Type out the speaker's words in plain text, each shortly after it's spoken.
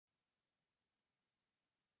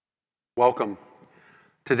Welcome.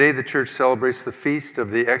 Today the church celebrates the feast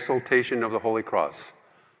of the Exaltation of the Holy Cross.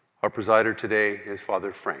 Our presider today is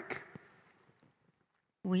Father Frank.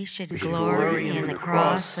 We should glory in the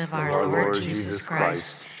cross of our Lord Jesus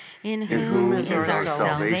Christ, in whom is our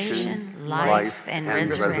salvation, life, and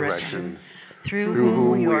resurrection, through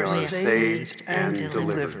whom we are saved and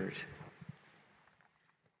delivered.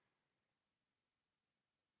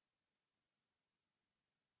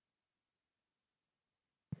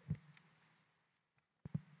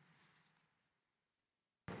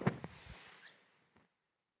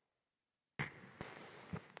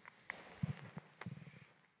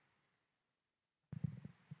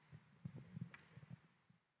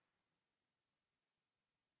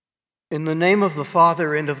 In the name of the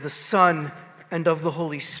Father, and of the Son, and of the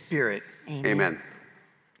Holy Spirit. Amen.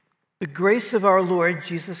 The grace of our Lord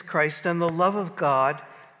Jesus Christ, and the love of God,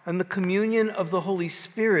 and the communion of the Holy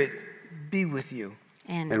Spirit be with you.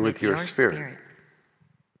 And with your spirit.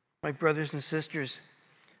 My brothers and sisters,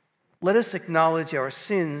 let us acknowledge our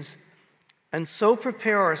sins, and so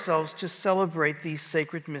prepare ourselves to celebrate these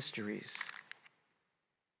sacred mysteries.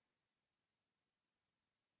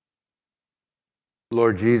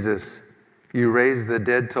 Lord Jesus, you raise the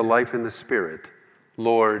dead to life in the Spirit.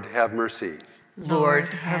 Lord, have mercy. Lord,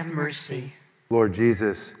 have mercy. Lord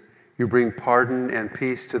Jesus, you bring pardon and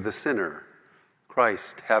peace to the sinner.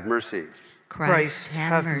 Christ, have mercy. Christ,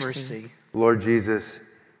 have mercy. Lord Jesus,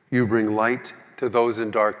 you bring light to those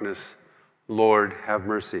in darkness. Lord, have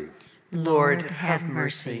mercy. Lord, have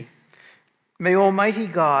mercy. May Almighty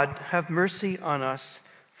God have mercy on us,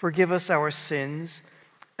 forgive us our sins,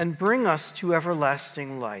 and bring us to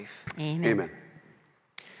everlasting life. Amen. Amen.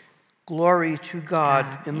 Glory to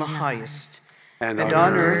God in the highest, and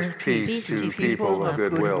on earth peace to people of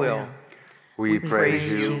good will. We praise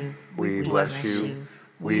you, we bless you,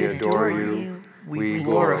 we adore you, we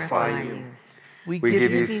glorify you. We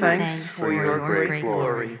give you thanks for your great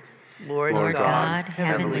glory, Lord God,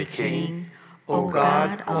 heavenly King, O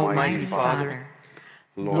God, almighty Father,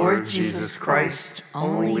 Lord Jesus Christ,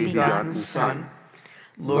 only begotten Son,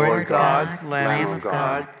 Lord God, Lamb of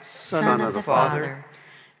God, Son of the Father,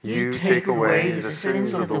 you take away the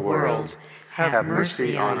sins of the world, have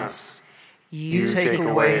mercy on us. You take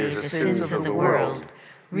away the sins of the world,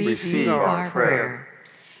 receive our prayer.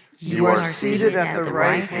 You are seated at the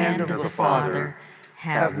right hand of the Father,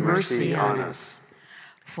 have mercy on us.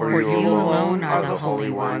 For you alone are the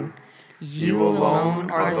Holy One, you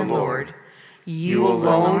alone are the Lord, you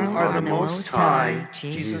alone are the Most High,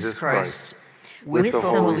 Jesus Christ, with the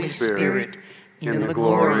Holy Spirit, in the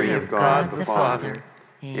glory of God the Father.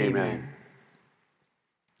 Amen.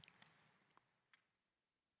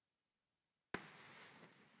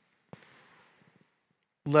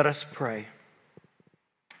 Let us pray.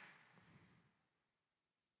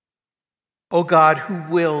 O God,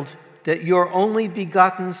 who willed that your only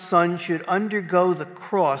begotten Son should undergo the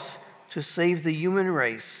cross to save the human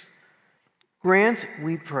race, grant,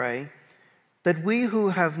 we pray, that we who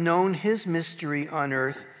have known his mystery on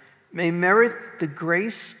earth may merit the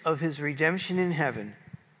grace of his redemption in heaven.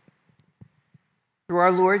 Through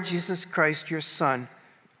our Lord Jesus Christ, your Son,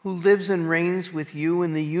 who lives and reigns with you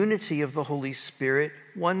in the unity of the Holy Spirit,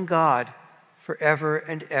 one God, forever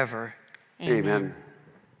and ever. Amen.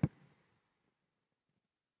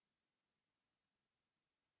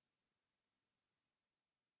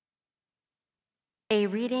 A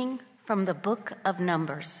reading from the book of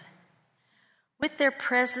Numbers. With their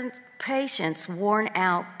present patience worn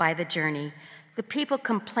out by the journey, the people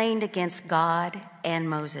complained against God and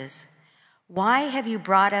Moses. Why have you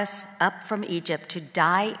brought us up from Egypt to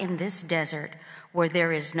die in this desert where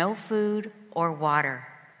there is no food or water?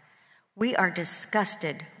 We are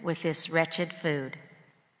disgusted with this wretched food.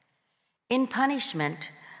 In punishment,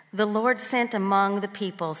 the Lord sent among the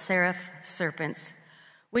people serpents,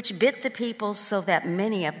 which bit the people so that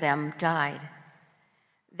many of them died.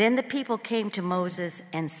 Then the people came to Moses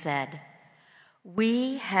and said,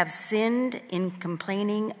 "We have sinned in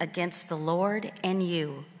complaining against the Lord and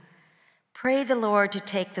you. Pray the Lord to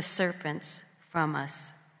take the serpents from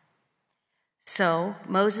us." So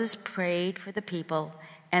Moses prayed for the people,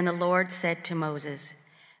 and the Lord said to Moses,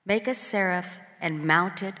 "Make a seraph and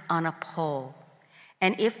mount it on a pole,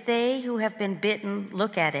 and if they who have been bitten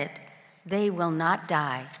look at it, they will not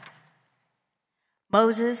die."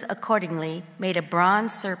 Moses accordingly made a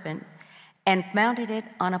bronze serpent and mounted it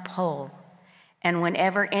on a pole, and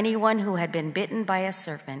whenever anyone who had been bitten by a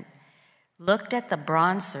serpent looked at the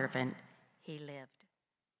bronze serpent, he lived.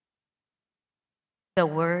 The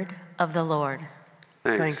word of the Lord.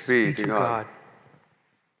 Thanks be to God.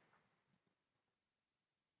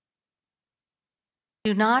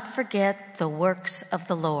 Do not forget the works of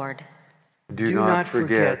the Lord. Do not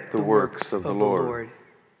forget the works of the Lord.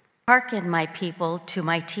 Hearken, my people, to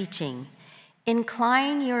my teaching.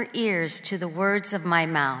 Incline your ears to the words of my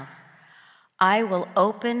mouth. I will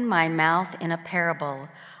open my mouth in a parable.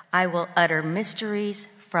 I will utter mysteries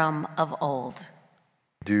from of old.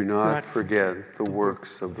 Do not forget the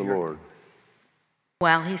works of the Lord.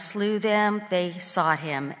 While he slew them, they sought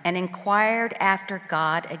him and inquired after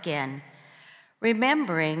God again,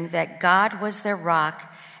 remembering that God was their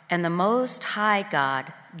rock and the Most High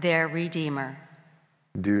God their Redeemer.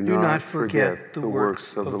 Do not forget the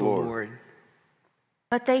works of the Lord.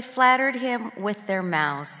 But they flattered him with their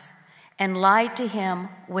mouths and lied to him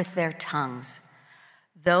with their tongues.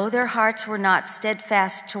 Though their hearts were not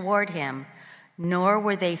steadfast toward him, nor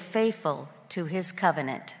were they faithful to his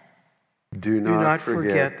covenant. Do not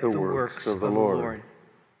forget the works of the Lord.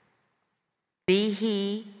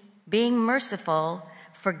 He, being merciful,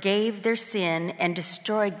 forgave their sin and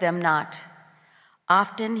destroyed them not.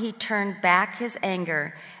 Often he turned back his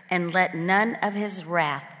anger and let none of his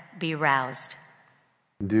wrath be roused.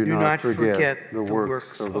 Do not forget the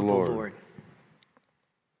works of the Lord.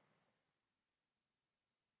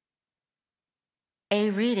 A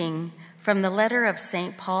reading from the letter of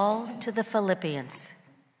St. Paul to the Philippians.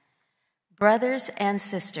 Brothers and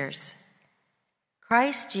sisters,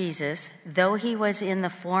 Christ Jesus, though he was in the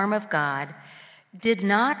form of God, did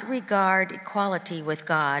not regard equality with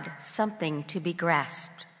God something to be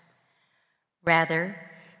grasped. Rather,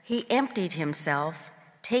 he emptied himself,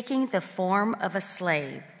 taking the form of a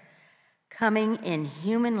slave, coming in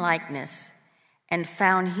human likeness, and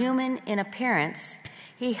found human in appearance,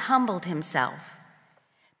 he humbled himself,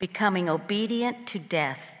 becoming obedient to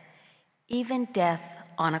death, even death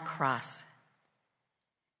on a cross.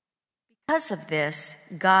 Because of this,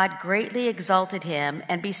 God greatly exalted him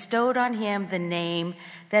and bestowed on him the name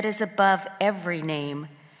that is above every name,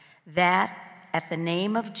 that at the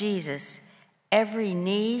name of Jesus, every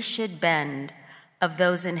knee should bend, of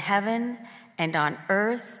those in heaven and on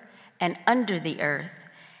earth and under the earth,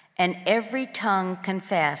 and every tongue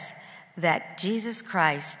confess that Jesus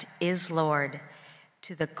Christ is Lord,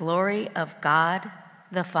 to the glory of God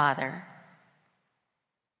the Father.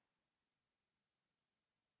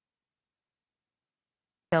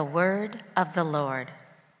 The word of the Lord.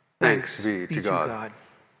 Thanks be to God.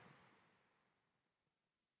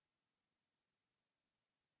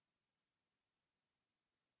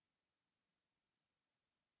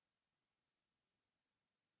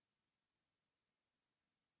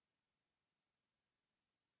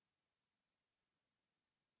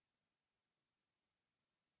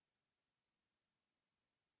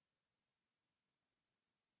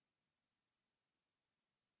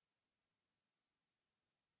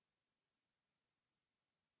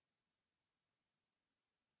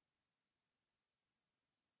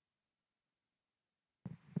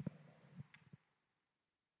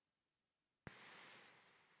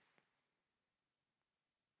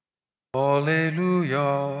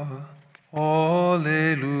 Alleluia,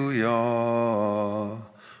 alleluia,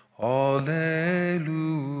 alleluia,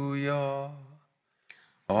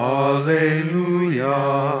 alleluia,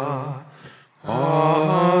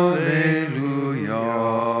 alleluia,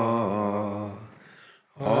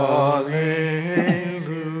 alleluia.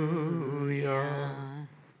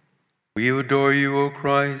 We adore you, O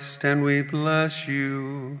Christ, and we bless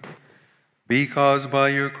you, because by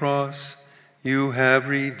your cross you have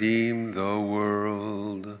redeemed the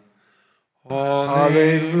world.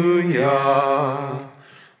 Alleluia,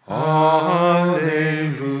 alleluia,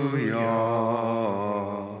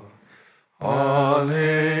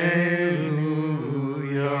 alleluia.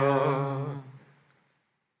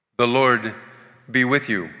 The Lord be with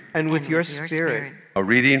you. And with your spirit. A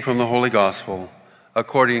reading from the Holy Gospel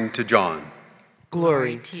according to John.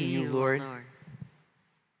 Glory to you, Lord.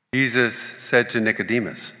 Jesus said to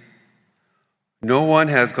Nicodemus, "No one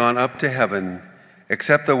has gone up to heaven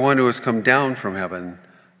except the one who has come down from heaven,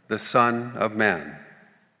 the Son of Man.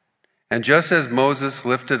 And just as Moses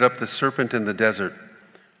lifted up the serpent in the desert,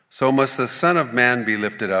 so must the Son of Man be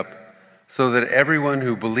lifted up, so that everyone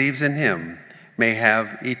who believes in him may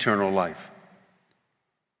have eternal life.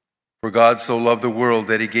 For God so loved the world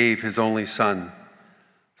that he gave his only Son,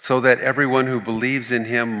 so that everyone who believes in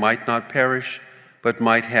him might not perish, but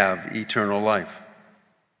might have eternal life.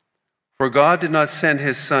 For God did not send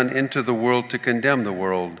his Son into the world to condemn the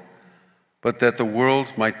world, but that the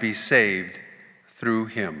world might be saved through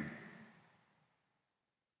him."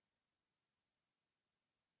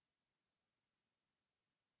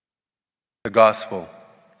 The Gospel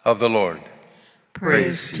of the Lord.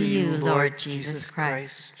 Praise to you, Lord Jesus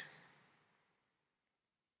Christ.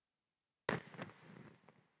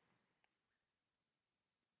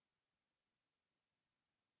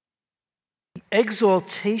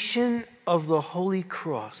 Exaltation of the Holy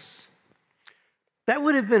Cross. That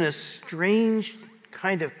would have been a strange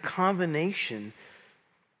kind of combination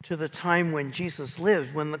to the time when Jesus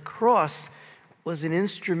lived, when the cross was an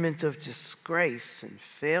instrument of disgrace and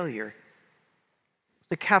failure,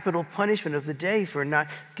 the capital punishment of the day for not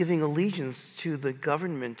giving allegiance to the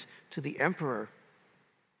government, to the emperor.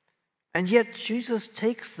 And yet Jesus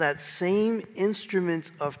takes that same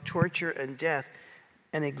instrument of torture and death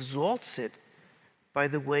and exalts it by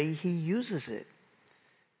the way he uses it.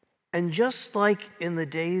 And just like in the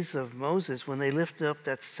days of Moses, when they lifted up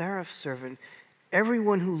that seraph servant,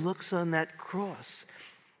 everyone who looks on that cross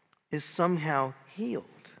is somehow healed.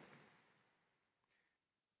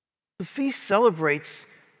 The feast celebrates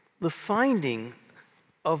the finding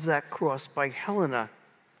of that cross by Helena.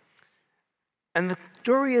 And the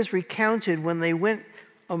story is recounted when they went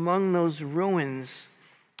among those ruins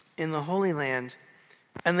in the Holy Land,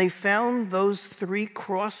 and they found those 3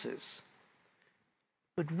 crosses.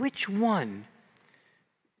 But which one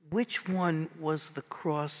was the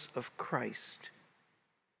cross of Christ?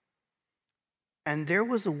 And there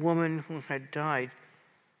was a woman who had died,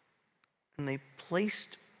 and they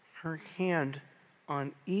placed her hand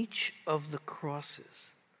on each of the crosses.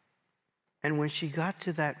 And when she got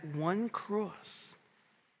to that one cross,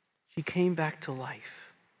 she came back to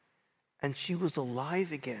life, and she was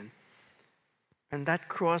alive again. And that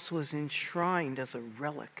cross was enshrined as a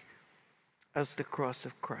relic, as the cross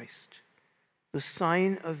of Christ, the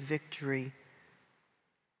sign of victory,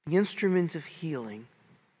 the instrument of healing,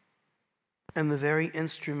 and the very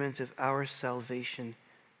instrument of our salvation.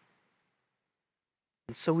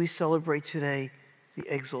 And so we celebrate today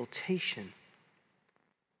the exaltation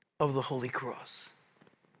of the Holy Cross.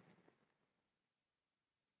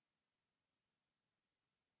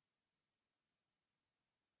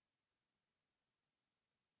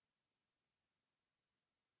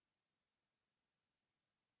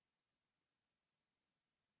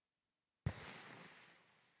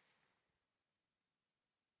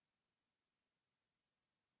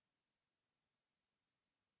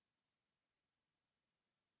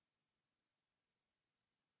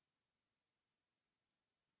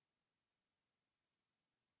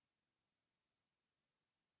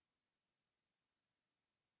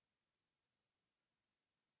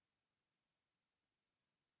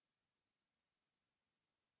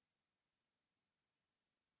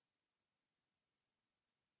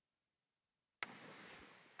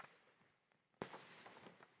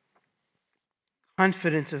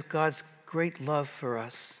 Confident of God's great love for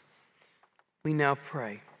us, we now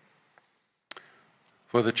pray.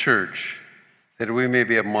 For the church, that we may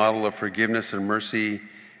be a model of forgiveness and mercy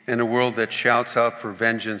in a world that shouts out for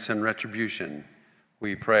vengeance and retribution,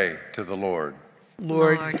 we pray to the Lord.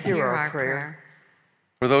 Lord, hear our prayer.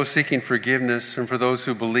 For those seeking forgiveness and for those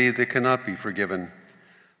who believe they cannot be forgiven,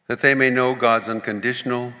 that they may know God's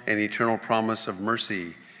unconditional and eternal promise of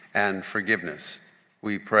mercy and forgiveness,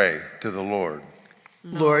 we pray to the Lord.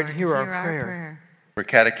 Lord, hear our prayer. For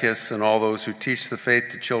catechists and all those who teach the faith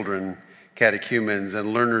to children, catechumens,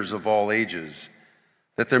 and learners of all ages,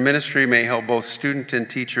 that their ministry may help both student and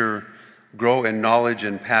teacher grow in knowledge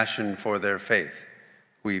and passion for their faith,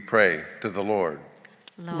 we pray to the Lord.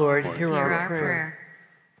 Lord, hear our prayer.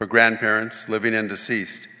 For grandparents, living and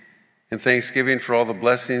deceased, in thanksgiving for all the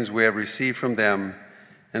blessings we have received from them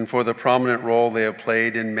and for the prominent role they have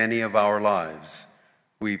played in many of our lives,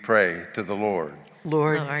 we pray to the Lord.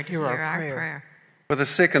 Lord, hear our prayer. For the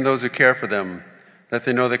sick and those who care for them, that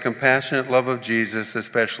they know the compassionate love of Jesus,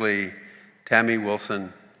 especially Tammy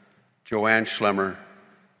Wilson, Joanne Schlemmer,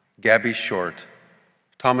 Gabby Short,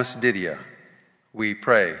 Thomas Didia, we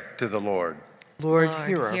pray to the Lord. Lord,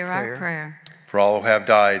 hear our prayer. For all who have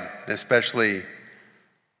died, especially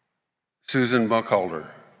Susan Buckhalter,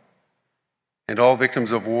 and all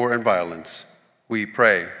victims of war and violence, we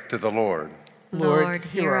pray to the Lord. Lord,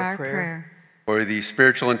 hear our prayer. For the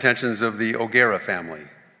spiritual intentions of the O'Gara family,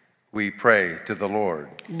 we pray to the Lord.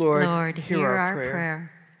 Lord, hear our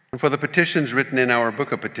prayer. And for the petitions written in our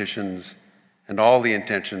book of petitions and all the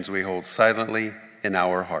intentions we hold silently in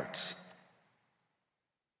our hearts.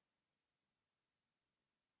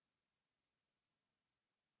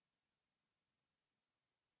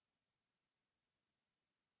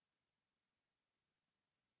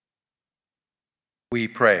 We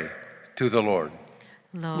pray to the Lord.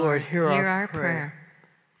 Lord, hear our prayer.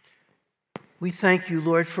 We thank you,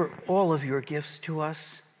 Lord, for all of your gifts to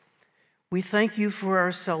us. We thank you for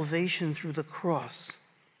our salvation through the cross.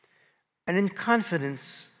 And in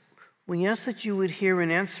confidence, we ask that you would hear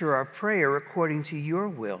and answer our prayer according to your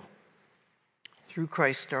will. Through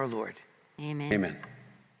Christ our Lord. Amen. Amen.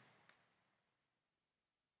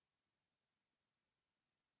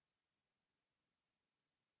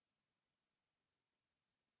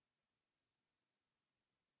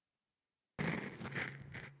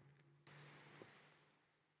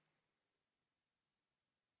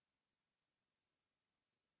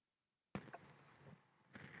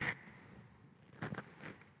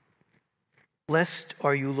 Blessed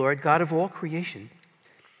are you, Lord, God of all creation.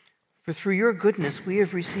 For through your goodness we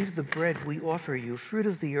have received the bread we offer you, fruit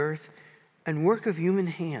of the earth and work of human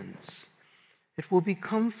hands. It will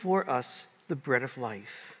become for us the bread of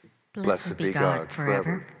life. Blessed be God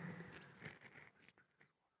forever.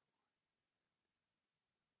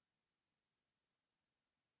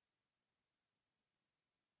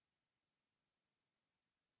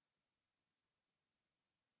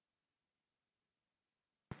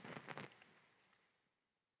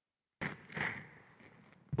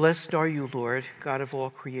 Blessed are you, Lord, God of all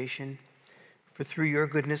creation. For through your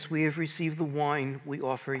goodness we have received the wine we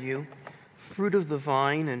offer you, fruit of the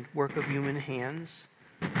vine and work of human hands.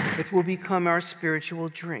 It will become our spiritual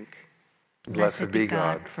drink. Blessed be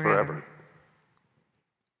God forever.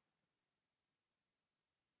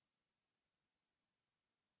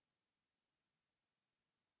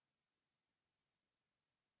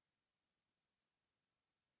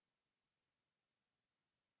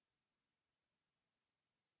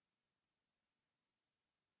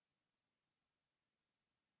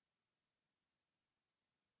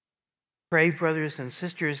 Pray, brothers and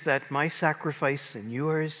sisters, that my sacrifice and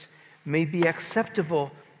yours may be acceptable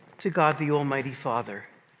to God the Almighty Father.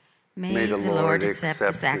 May the Lord accept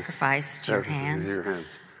the sacrifice at your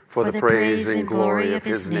hands for the praise and glory of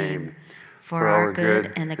his name, for our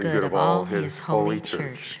good and the good of all his holy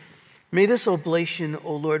church. May this oblation,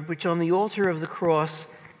 O Lord, which on the altar of the cross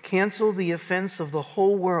cancel the offense of the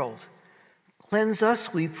whole world, cleanse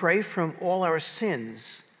us, we pray, from all our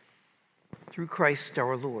sins, through Christ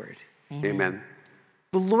our Lord. Amen.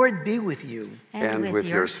 The Lord be with you. And with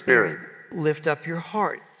your spirit. Lift up your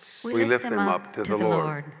hearts. We lift them up to the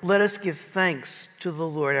Lord. Let us give thanks to the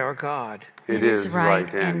Lord our God. It is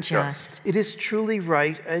right and just. It is truly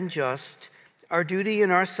right and just, our duty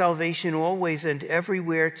and our salvation always and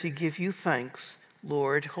everywhere to give you thanks,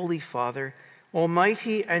 Lord, Holy Father,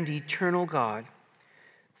 Almighty and eternal God.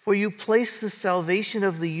 For you placed the salvation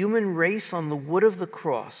of the human race on the wood of the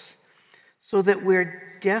cross, so that where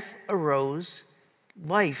death arose,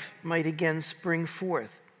 life might again spring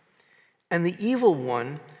forth. And the evil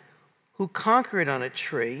one, who conquered on a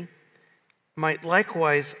tree, might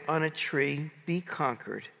likewise on a tree be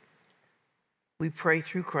conquered. We pray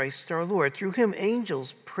through Christ our Lord. Through him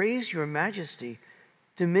angels praise your majesty,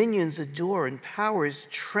 dominions adore, and powers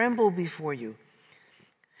tremble before you.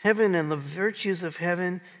 Heaven and the virtues of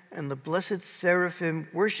heaven and the blessed seraphim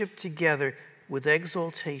worship together with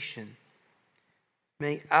exaltation.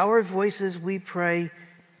 May our voices, we pray,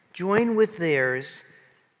 join with theirs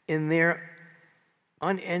in their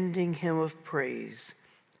unending hymn of praise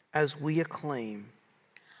as we acclaim.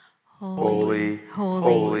 Holy,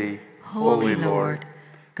 holy, holy Lord,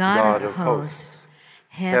 God of hosts,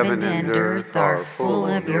 heaven and earth are full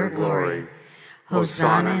of your glory.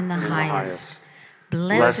 Hosanna in the highest.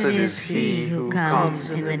 Blessed is he who comes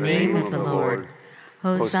in the name of the Lord.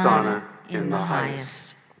 Hosanna in the highest.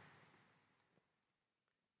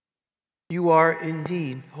 You are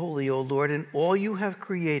indeed holy, O Lord, and all you have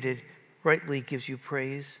created rightly gives you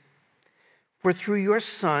praise. For through your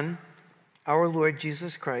Son, our Lord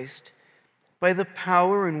Jesus Christ, by the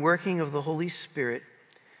power and working of the Holy Spirit,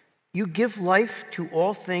 you give life to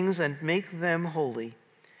all things and make them holy.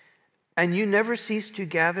 And you never cease to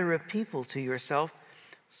gather a people to yourself,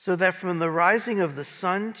 so that from the rising of the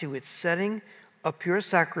sun to its setting, a pure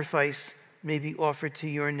sacrifice may be offered to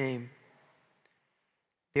your name.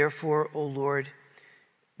 Therefore, O Lord,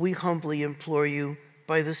 we humbly implore you,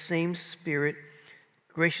 by the same Spirit,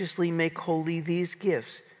 graciously make holy these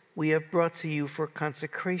gifts we have brought to you for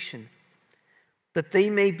consecration, that they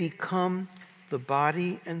may become the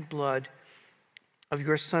body and blood of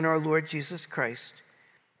your Son, our Lord Jesus Christ,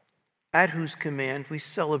 at whose command we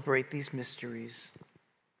celebrate these mysteries.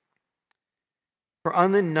 For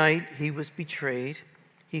on the night he was betrayed,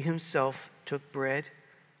 he himself took bread,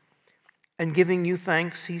 and giving you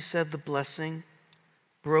thanks, he said the blessing,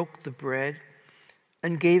 broke the bread,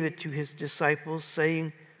 and gave it to his disciples,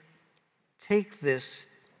 saying, "Take this,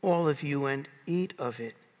 all of you, and eat of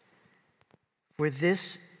it, for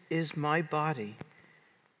this is my body,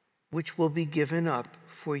 which will be given up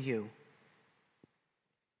for you."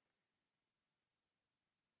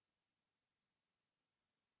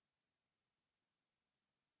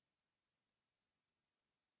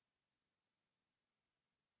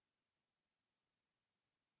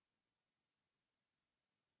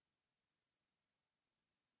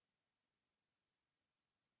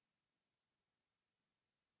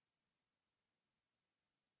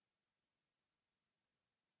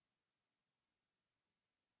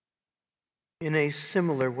 In a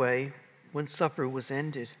similar way, when supper was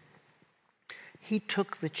ended, he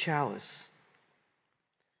took the chalice,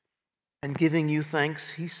 And giving you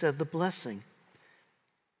thanks, he said the blessing,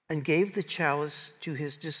 and gave the chalice to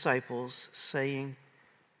his disciples, saying,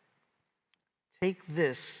 "Take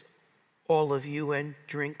this, all of you, and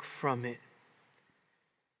drink from it.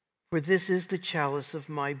 For this is the chalice of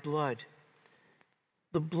my blood,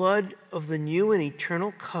 the blood of the new and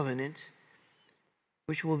eternal covenant,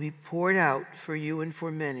 which will be poured out for you and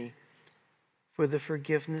for many for the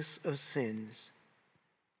forgiveness of sins.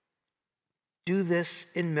 Do this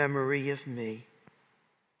in memory of me."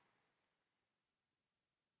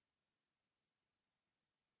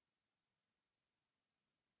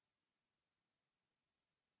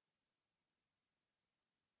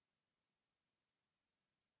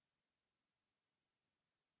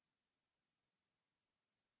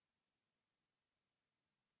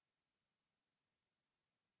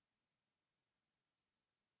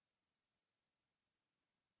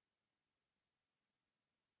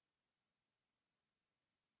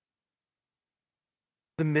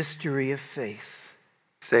 The mystery of faith.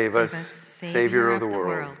 Save us, Savior of the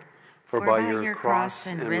world, for by your cross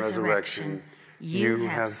and resurrection you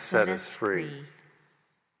have set us free.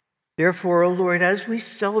 Therefore, O Lord, as we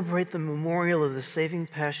celebrate the memorial of the saving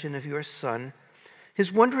passion of your Son,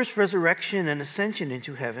 his wondrous resurrection and ascension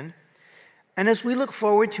into heaven, and as we look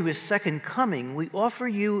forward to his second coming, we offer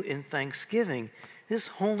you in thanksgiving his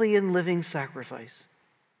holy and living sacrifice.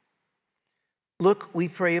 Look, we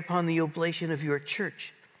pray, upon the oblation of your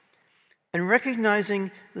church, and recognizing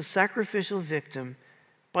the sacrificial victim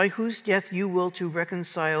by whose death you will to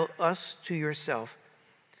reconcile us to yourself,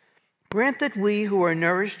 grant that we who are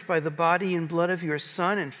nourished by the body and blood of your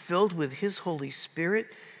Son and filled with his Holy Spirit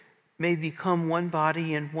may become one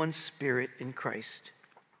body and one spirit in Christ.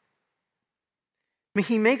 May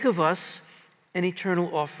he make of us an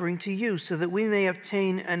eternal offering to you, so that we may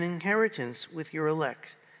obtain an inheritance with your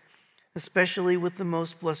elect, especially with the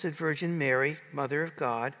most blessed Virgin Mary, Mother of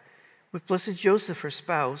God, with blessed Joseph, her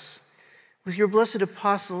spouse, with your blessed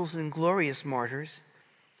apostles and glorious martyrs,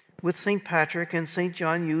 with St. Patrick and St.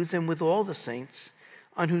 John Hughes, and with all the saints,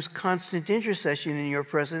 on whose constant intercession in your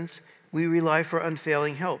presence we rely for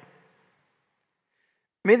unfailing help.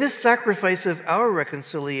 May this sacrifice of our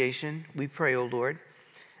reconciliation, we pray, O Lord,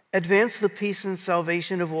 advance the peace and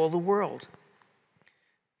salvation of all the world.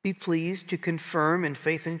 Be pleased to confirm in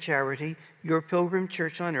faith and charity your pilgrim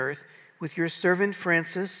church on earth with your servant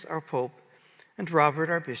Francis, our Pope, and Robert,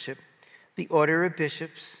 our Bishop, the order of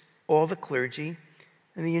bishops, all the clergy,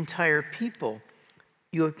 and the entire people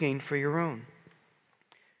you have gained for your own.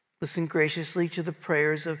 Listen graciously to the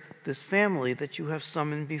prayers of this family that you have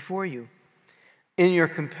summoned before you. In your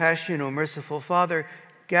compassion, O merciful Father,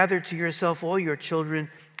 gather to yourself all your children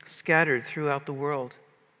scattered throughout the world.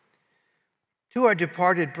 To our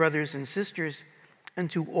departed brothers and sisters, and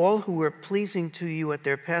to all who were pleasing to you at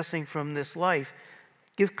their passing from this life,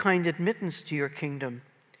 give kind admittance to your kingdom.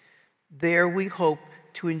 There we hope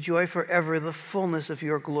to enjoy forever the fullness of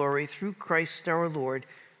your glory through Christ our Lord,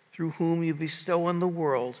 through whom you bestow on the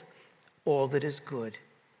world all that is good.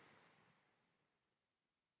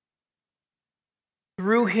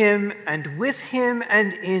 Through him and with him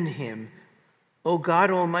and in him, O God,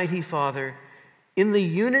 Almighty Father, in the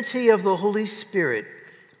unity of the Holy Spirit,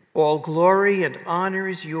 all glory and honor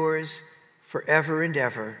is yours forever and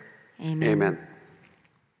ever. Amen. Amen.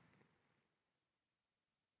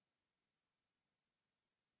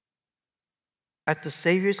 At the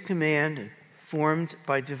Savior's command, and formed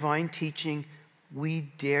by divine teaching, we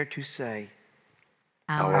dare to say,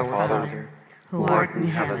 Our Father, who art in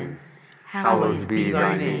heaven, hallowed be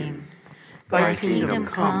thy name. Thy kingdom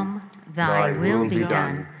come, thy will be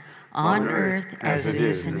done, on earth as it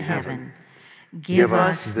is in heaven. Give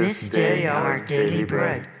us this day our daily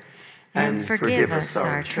bread, and forgive us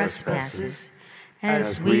our trespasses,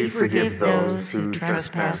 as we forgive those who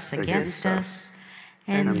trespass against us.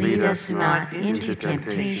 And lead us not into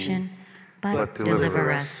temptation, but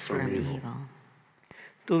deliver us from evil.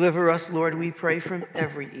 Deliver us, Lord, we pray, from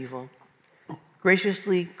every evil.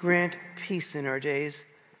 Graciously grant peace in our days,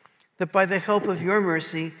 that by the help of your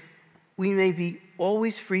mercy we may be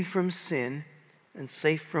always free from sin and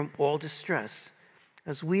safe from all distress,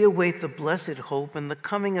 as we await the blessed hope and the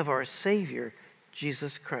coming of our Savior,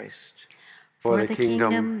 Jesus Christ. For the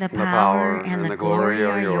kingdom, the power, and the glory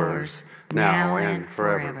are yours, now and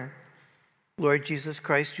forever. Lord Jesus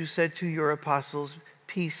Christ, you said to your apostles,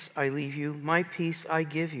 "Peace I leave you, my peace I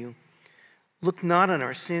give you." Look not on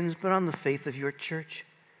our sins, but on the faith of your church,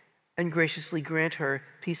 and graciously grant her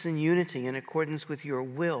peace and unity in accordance with your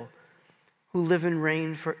will, who live and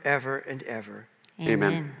reign forever and ever.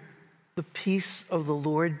 Amen. The peace of the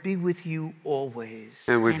Lord be with you always.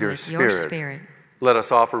 And with your spirit. Let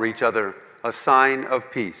us offer each other a sign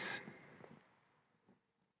of peace.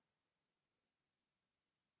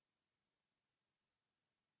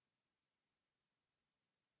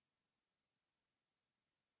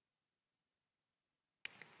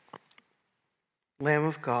 Lamb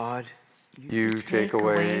of God, You take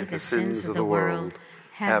away the sins of the world.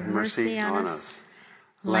 Have mercy on us.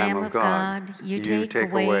 Lamb of God, you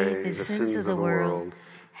take away the sins of the world.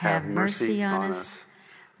 Have mercy on us.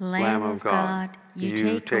 Lamb of God,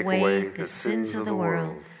 you take away the sins of the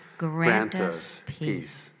world. Grant us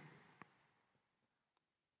peace.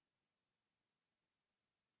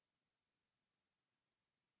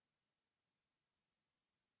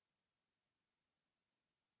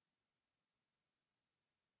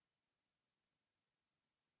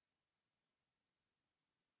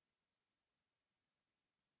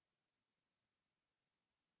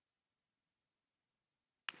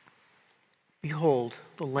 Behold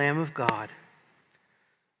the Lamb of God.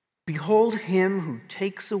 Behold him who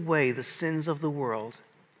takes away the sins of the world.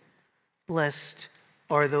 Blessed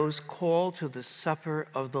are those called to the supper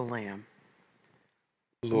of the Lamb.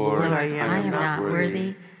 Lord, I am not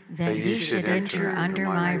worthy that you should enter under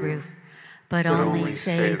my roof, but only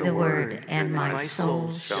say the word, and my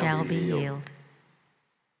soul shall be healed.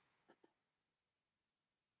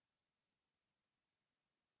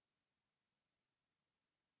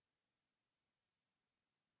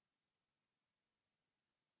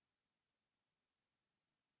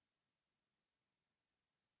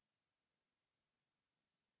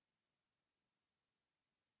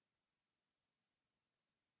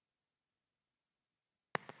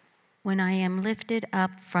 When I am lifted up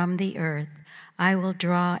from the earth, I will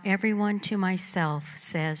draw everyone to myself,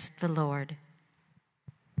 says the Lord.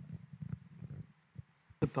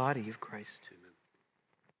 The body of Christ.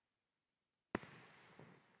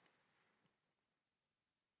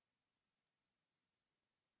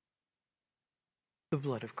 The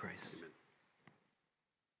blood of Christ.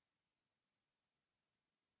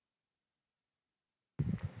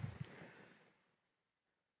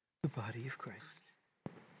 The body of Christ.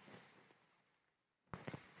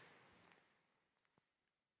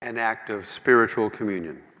 An act of spiritual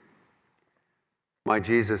communion. My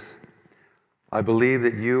Jesus, I believe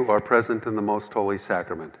that you are present in the most holy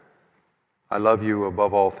sacrament. I love you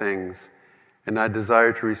above all things, and I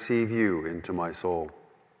desire to receive you into my soul.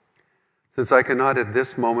 Since I cannot at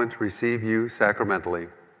this moment receive you sacramentally,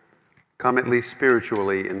 come at least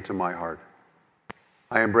spiritually into my heart.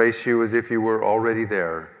 I embrace you as if you were already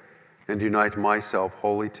there, and unite myself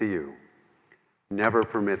wholly to you. Never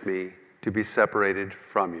permit me to be separated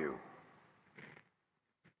from you.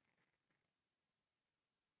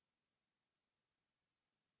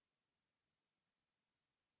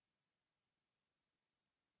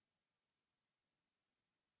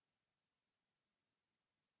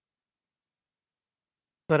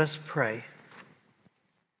 Let us pray.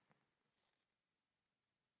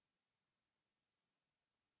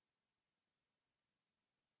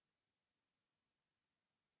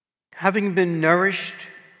 Having been nourished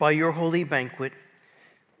by your holy banquet,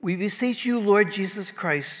 we beseech you, Lord Jesus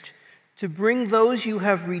Christ, to bring those you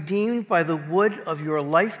have redeemed by the wood of your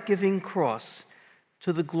life-giving cross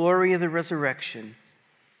to the glory of the resurrection,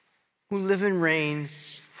 who live and reign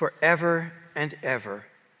forever and ever.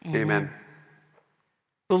 Amen.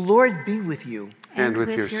 The Lord be with you. And with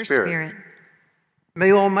your spirit.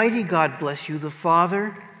 May Almighty God bless you, the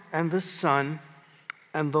Father, and the Son,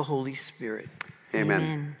 and the Holy Spirit.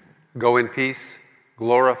 Amen. Go in peace,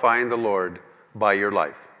 glorifying the Lord by your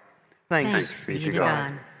life. Thanks be to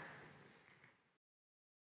God.